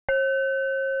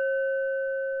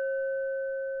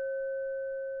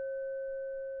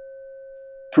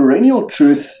perennial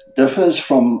truth differs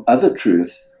from other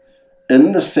truth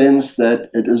in the sense that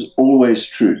it is always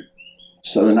true.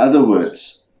 So in other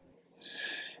words,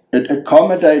 it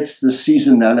accommodates the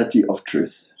seasonality of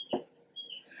truth.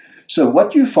 So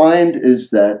what you find is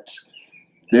that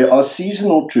there are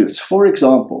seasonal truths. For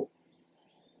example,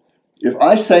 if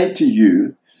I say to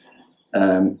you,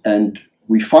 and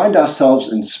we find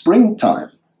ourselves in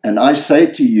springtime, and I say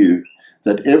to you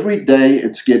that every day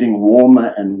it's getting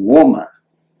warmer and warmer,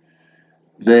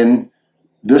 then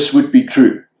this would be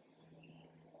true.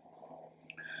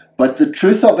 But the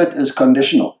truth of it is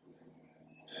conditional.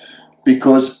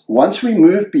 Because once we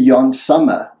move beyond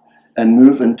summer and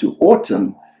move into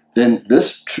autumn, then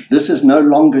this is no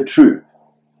longer true,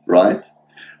 right?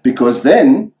 Because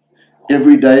then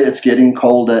every day it's getting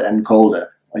colder and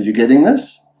colder. Are you getting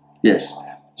this? Yes.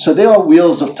 So there are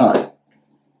wheels of time.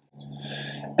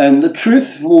 And the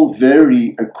truth will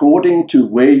vary according to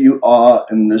where you are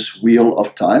in this wheel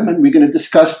of time. And we're going to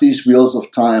discuss these wheels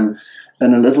of time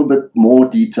in a little bit more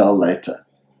detail later.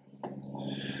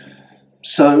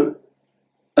 So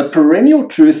a perennial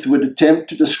truth would attempt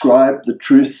to describe the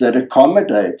truth that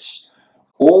accommodates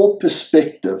all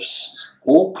perspectives,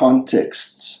 all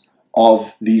contexts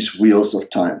of these wheels of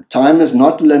time. Time is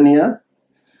not linear.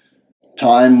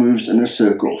 Time moves in a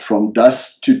circle from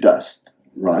dusk to dusk,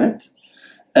 right?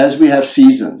 As we have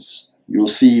seasons, you'll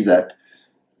see that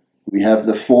we have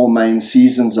the 4 main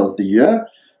seasons of the year,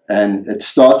 and it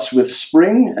starts with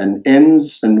spring and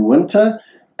ends in winter,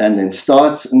 and then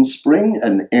starts in spring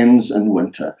and ends in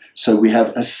winter. So we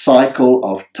have a cycle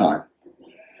of time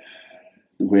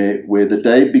where the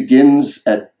day begins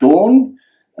at dawn.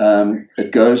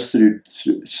 It goes through,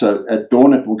 so at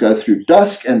dawn it will go through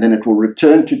dusk, and then it will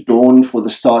return to dawn for the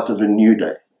start of a new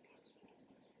day.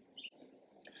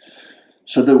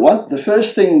 So the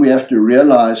first thing we have to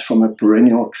realize from a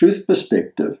perennial truth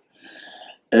perspective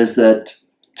is that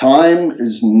time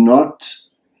is not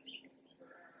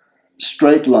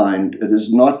straight-lined. It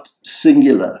is not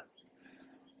singular.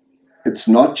 It's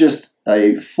not just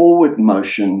a forward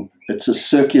motion, it's a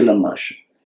circular motion.